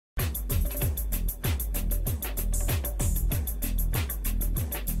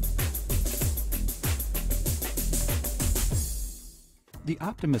The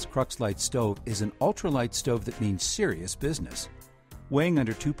Optimus Crux Lite stove is an ultralight stove that means serious business. Weighing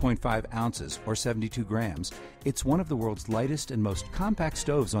under 2.5 ounces or 72 grams, it's one of the world's lightest and most compact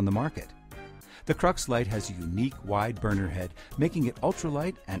stoves on the market. The Crux Lite has a unique wide burner head, making it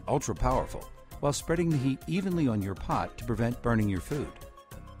ultralight and ultra-powerful, while spreading the heat evenly on your pot to prevent burning your food.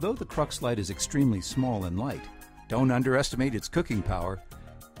 Though the Crux Lite is extremely small and light, don't underestimate its cooking power.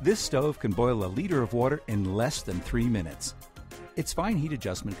 This stove can boil a liter of water in less than 3 minutes. Its fine heat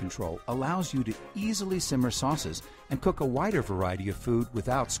adjustment control allows you to easily simmer sauces and cook a wider variety of food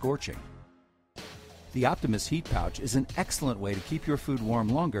without scorching. The Optimus heat pouch is an excellent way to keep your food warm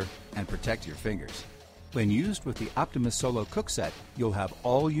longer and protect your fingers. When used with the Optimus Solo Cook Set, you'll have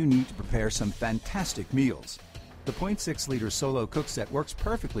all you need to prepare some fantastic meals. The 0.6-liter Solo Cook Set works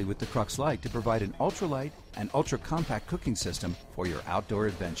perfectly with the Crux Lite to provide an ultralight and ultra-compact cooking system for your outdoor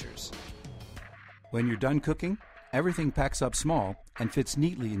adventures. When you're done cooking, everything packs up small and fits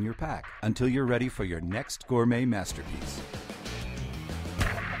neatly in your pack until you're ready for your next gourmet masterpiece.